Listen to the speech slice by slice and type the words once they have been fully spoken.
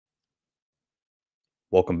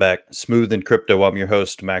Welcome back. Smooth in Crypto. I'm your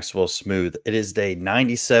host, Maxwell Smooth. It is day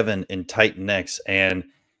 97 in Titan X, and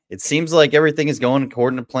it seems like everything is going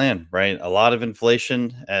according to plan, right? A lot of inflation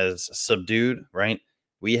has subdued, right?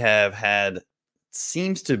 We have had,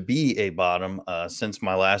 seems to be a bottom since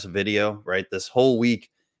my last video, right? This whole week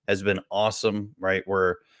has been awesome, right?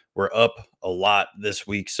 We're up a lot this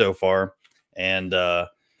week so far, and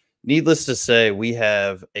needless to say, we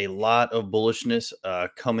have a lot of bullishness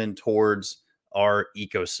coming towards our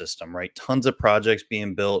ecosystem, right? Tons of projects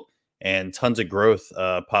being built and tons of growth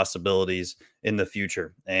possibilities in the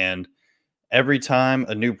future. And every time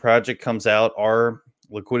a new project comes out, our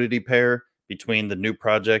liquidity pair between the new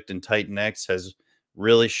project and Titan X has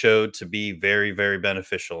really showed to be very, very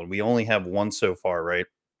beneficial. And we only have one so far, right?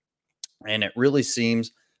 And it really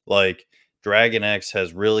seems like Dragon X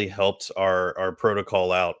has really helped our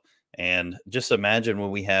protocol out. And just imagine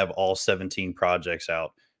when we have all 17 projects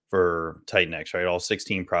out for Titan X, right? All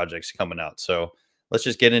 16 projects coming out. So let's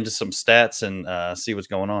just get into some stats and see what's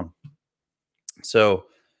going on. So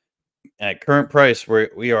at current price,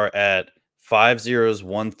 we are at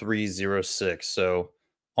 501306. So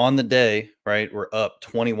on the day, right, we're up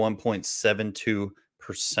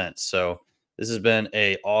 21.72%. So this has been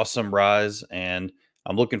a awesome rise, and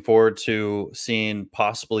I'm looking forward to seeing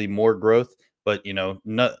possibly more growth. But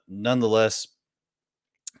nonetheless,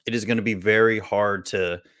 it is going to be very hard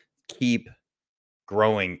to keep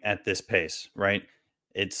growing at this pace, right?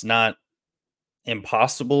 It's not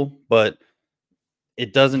impossible, but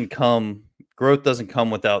it doesn't come growth doesn't come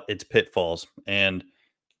without its pitfalls. And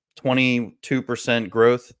 22%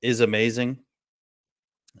 growth is amazing.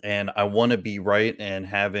 And I want to be right and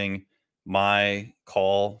having my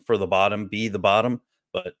call for the bottom be the bottom.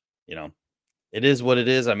 But, you know, it is what it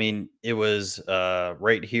is. I mean, it was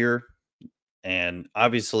right here. And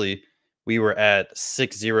obviously, we were at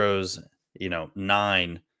 6 zeros,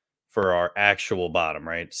 9 for our actual bottom,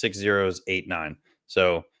 right? 6 zeros, 8, 9.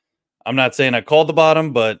 So I'm not saying I called the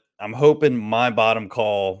bottom, but I'm hoping my bottom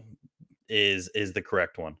call is the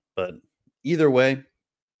correct one. But either way,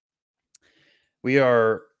 we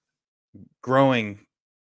are growing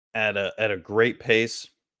at a great pace,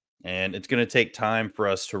 and it's going to take time for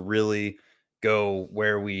us to really go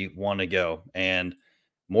where we want to go. And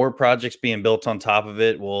more projects being built on top of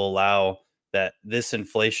it will allow that this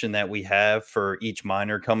inflation that we have for each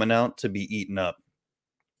miner coming out to be eaten up.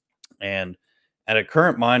 And at a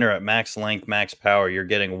current miner at max length, max power, you're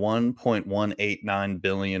getting 1.189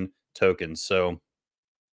 billion tokens. So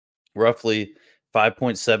roughly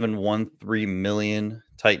 5.713 million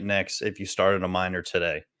Titan X if you started a miner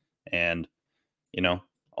today. And, you know,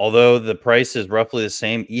 although the price is roughly the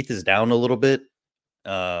same, ETH is down a little bit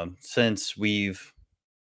since we've,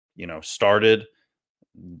 started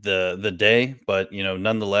the day, but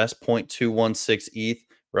nonetheless 0.216 ETH,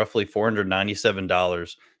 roughly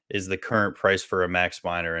 $497 is the current price for a max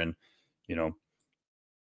miner. And you know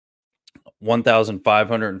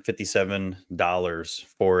 $1,557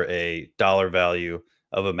 for a dollar value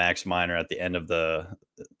of a max miner at the end of the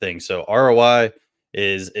thing. So ROI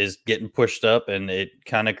is getting pushed up, and it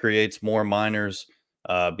kind of creates more miners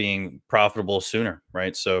being profitable sooner,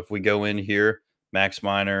 right? So if we go in here, max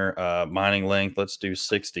miner mining length, let's do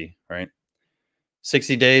 60, right?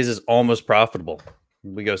 60 days is almost profitable.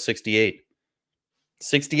 We go 68.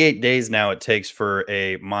 68 days now it takes for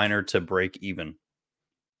a miner to break even.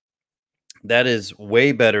 That is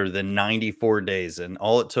way better than 94 days, and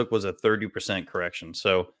all it took was a 30% correction.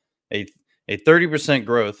 So a a 30%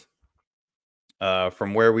 growth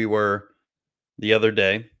from where we were the other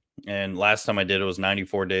day, and last time I did it was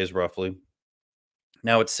 94 days roughly.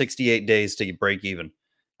 Now it's 68 days to break even.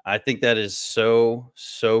 I think that is so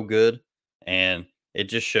good, and it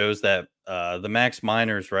just shows that the max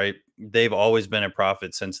miners, right? They've always been a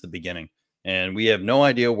profit since the beginning, and we have no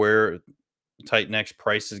idea where Titan X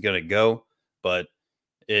price is going to go, but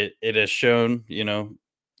it has shown,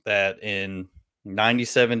 that in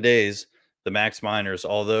 97 days, the max miners,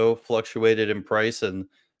 although fluctuated in price, and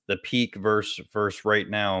the peak versus right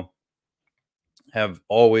now, have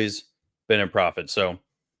always been in profit. So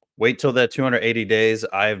wait till that 280 days.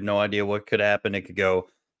 I have no idea what could happen. It could go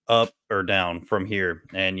up or down from here.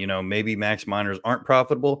 And, maybe max miners aren't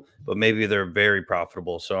profitable, but maybe they're very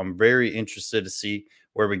profitable. So I'm very interested to see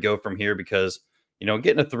where we go from here, because,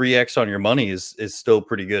 getting a 3x on your money is still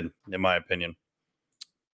pretty good, in my opinion.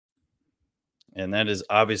 And that is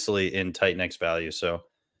obviously in Titan X value. So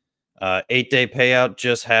 8-day payout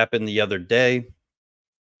just happened the other day,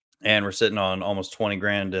 and we're sitting on almost 20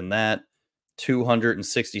 grand in that.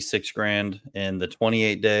 266 grand in the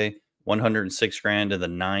 28-day, 106 grand in the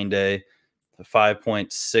 9-day.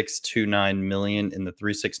 5.629 million in the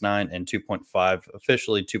 369 and 2.5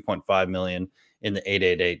 officially 2.5 million in the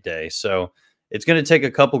 888 day. So it's going to take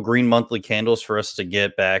a couple green monthly candles for us to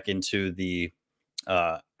get back into the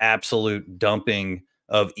absolute dumping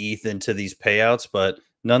of ETH into these payouts, but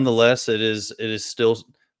nonetheless, it is still,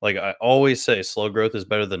 like I always say, slow growth is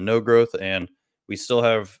better than no growth, and we still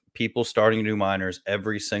have people starting new miners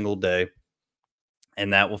every single day,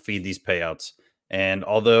 and that will feed these payouts. And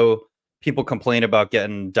although people complain about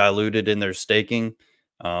getting diluted in their staking,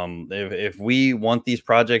 if we want these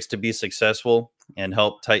projects to be successful and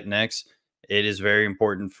help Titan X, it is very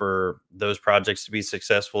important for those projects to be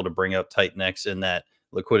successful to bring up Titan X in that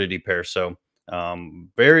liquidity pair. So,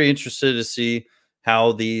 very interested to see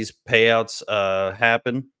how these payouts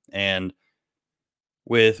happen. And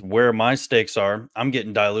with where my stakes are, I'm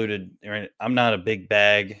getting diluted. Right? I'm not a big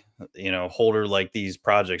bag, holder like these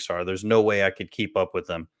projects are. There's no way I could keep up with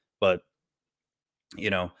them. But, you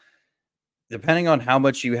know, depending on how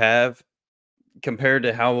much you have compared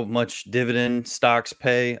to how much dividend stocks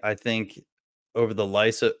pay, I think over the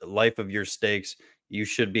life of your stakes, you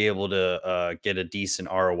should be able to get a decent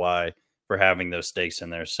ROI for having those stakes in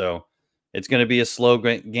there. So it's going to be a slow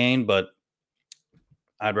gain, but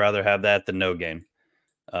I'd rather have that than no gain.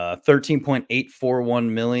 13.841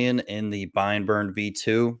 million in the buy and burn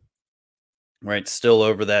V2, right? Still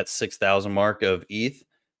over that 6,000 mark of ETH.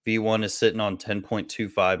 V1 is sitting on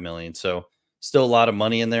 10.25 million. So still a lot of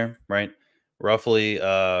money in there, right? Roughly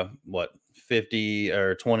what 50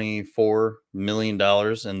 or 24 million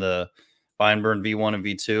dollars in the buy and burn V1 and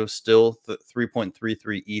V2. Still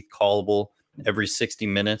 3.33 ETH callable every 60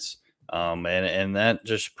 minutes. And that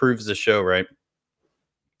just proves the show, right?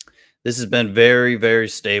 This has been very, very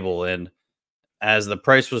stable. And as the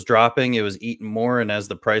price was dropping, it was eating more. And as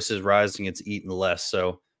the price is rising, it's eating less.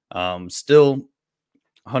 So still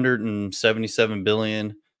 177 billion,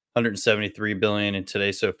 173 billion, and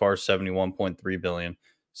today so far 71.3 billion.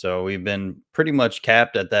 So we've been pretty much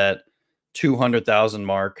capped at that 200,000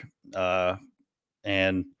 mark.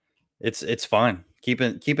 And it's fine.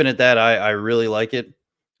 Keeping it that I really like it.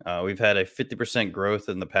 We've had a 50% growth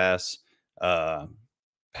in the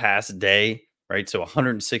past day, right? So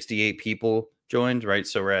 168 people joined, right?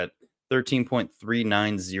 So we're at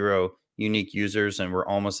 13.390 unique users, and we're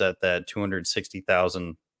almost at that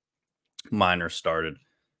 260,000 miners started.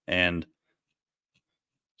 And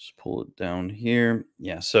just pull it down here.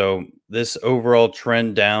 Yeah. So this overall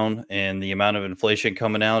trend down and the amount of inflation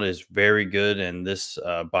coming out is very good. And this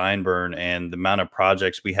buy and burn and the amount of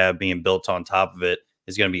projects we have being built on top of it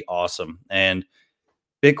is going to be awesome. And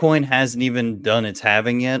Bitcoin hasn't even done its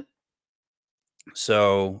halving yet.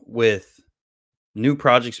 So with new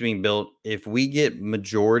projects being built, if we get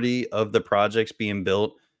majority of the projects being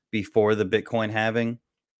built before the Bitcoin halving,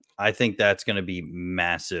 I think that's going to be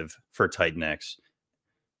massive for Titan X.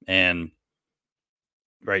 And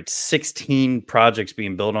right, 16 projects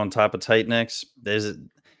being built on top of Titan X.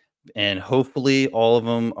 And hopefully all of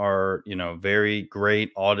them are, very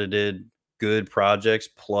great audited good projects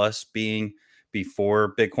plus being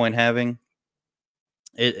before Bitcoin halving.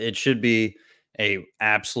 It should be a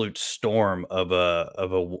absolute storm of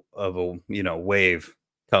a wave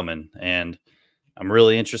coming, and I'm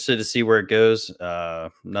really interested to see where it goes.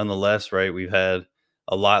 Nonetheless, right, we've had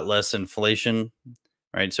a lot less inflation,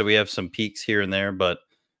 right? So we have some peaks here and there, but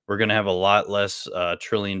we're going to have a lot less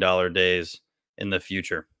trillion-dollar days in the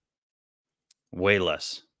future. Way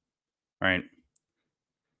less, right?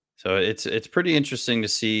 So it's pretty interesting to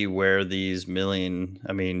see where these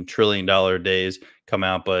trillion-dollar days come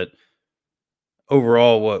out, but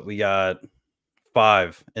overall, what we got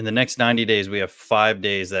five in the next 90 days, we have 5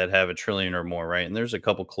 days that have a trillion or more, right? And there's a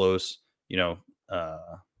couple close, uh,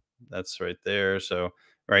 that's right there. So,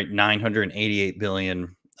 right, 988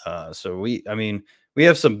 billion. So we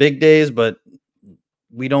have some big days, but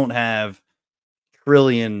we don't have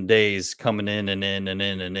trillion days coming in and in and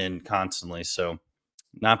in and in constantly. So,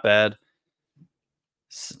 not bad.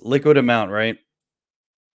 Liquid amount, right?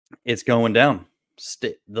 It's going down.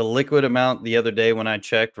 The liquid amount the other day when I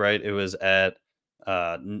checked, right, it was at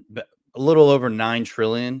a little over 9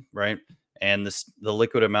 trillion, right? And the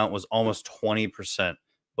liquid amount was almost 20%.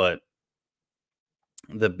 But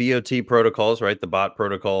the BOT protocols, right, the bot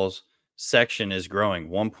protocols section is growing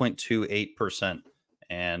 1.28%.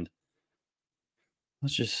 And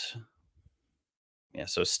let's just yeah,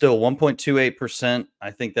 so still 1.28%.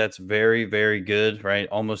 I think that's very, very good, right?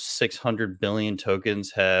 Almost 600 billion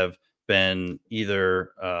tokens have been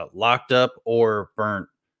either locked up or burnt,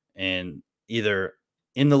 and either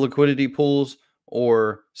in the liquidity pools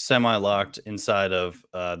or semi locked inside of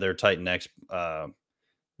their Titan X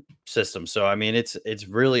system. So I mean, it's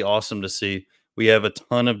really awesome to see. We have a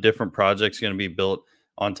ton of different projects going to be built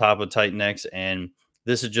on top of Titan X, and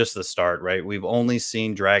this is just the start, right? We've only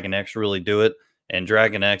seen Dragon X really do it, and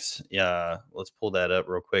Dragon X, yeah, let's pull that up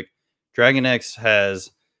real quick. Dragon X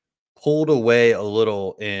has pulled away a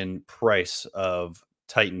little in price of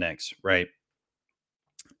Titan X, right?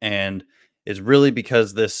 And it's really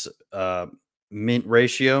because this mint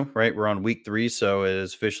ratio, right? We're on week 3, so it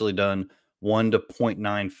is officially done 1 to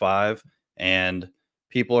 0.95, and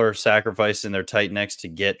people are sacrificing their Titan X to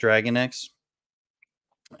get Dragon X.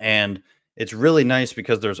 And it's really nice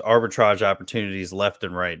because there's arbitrage opportunities left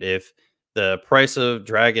and right. If the price of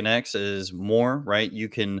Dragon X is more, right, you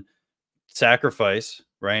can sacrifice,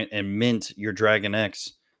 right, and mint your Dragon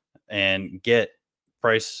X and get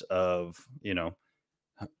price of,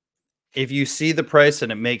 if you see the price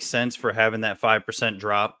and it makes sense for having that 5%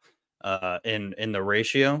 drop in the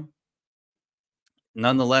ratio,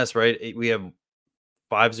 nonetheless, right, we have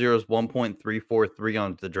 5 zeros 1.343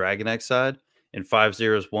 on the Dragon X side and 5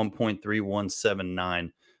 zeros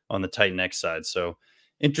 1.3179 on the Titan X side. So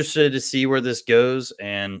interested to see where this goes.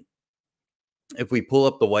 And if we pull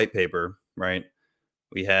up the white paper, right,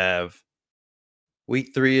 we have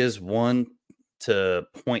week 3 is 1 to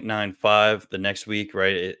 0.95. The next week,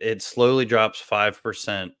 right, it slowly drops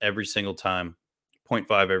 5% every single time, zero point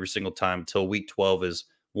 0.5 every single time until week 12 is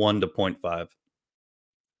 1 to 0.5.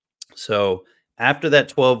 So after that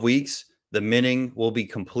 12 weeks, the minting will be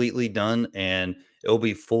completely done and it'll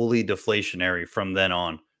be fully deflationary from then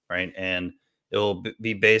on, right? And it'll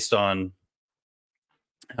be based on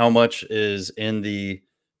how much is in the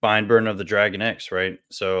bind burn of the Dragon X, right?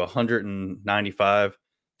 So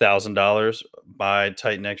 $195,000 by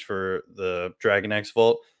Titan X for the Dragon X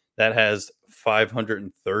Vault. That has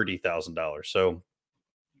 $530,000. So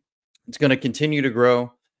it's going to continue to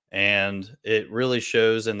grow, and it really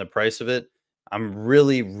shows in the price of it. I'm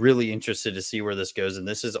really, really interested to see where this goes. And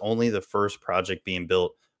this is only the first project being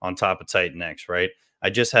built on top of Titan X, right? I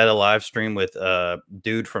just had a live stream with a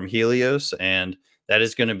dude from Helios, and that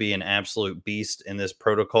is going to be an absolute beast in this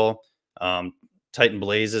protocol. Titan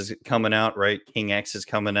Blaze is coming out, right? King X is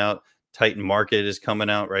coming out. Titan Market is coming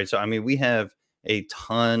out, right? So, I mean, we have a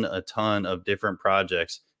ton of different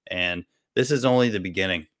projects, and this is only the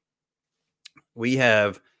beginning. We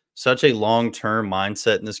have such a long-term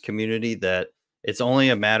mindset in this community that it's only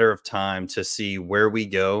a matter of time to see where we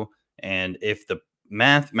go. And if the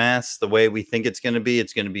maths the way we think it's going to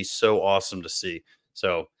be so awesome to see.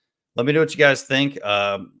 So let me know what you guys think.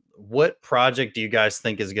 What project do you guys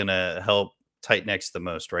think is going to help Titan X the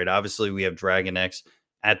most, right? Obviously, we have Dragon X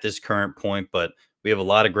at this current point, but we have a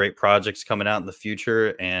lot of great projects coming out in the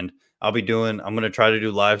future. And I'm going to try to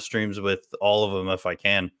do live streams with all of them if I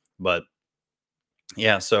can. But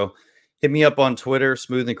yeah, so hit me up on Twitter,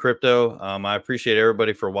 Smooth and Crypto. I appreciate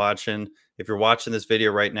everybody for watching. If you're watching this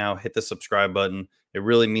video right now, hit the subscribe button. It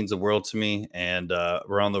really means the world to me. And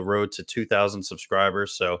we're on the road to 2,000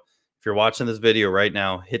 subscribers. So if you're watching this video right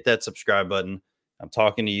now, hit that subscribe button. I'm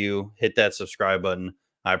talking to you. Hit that subscribe button.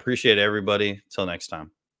 I appreciate everybody. Till next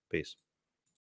time. Peace.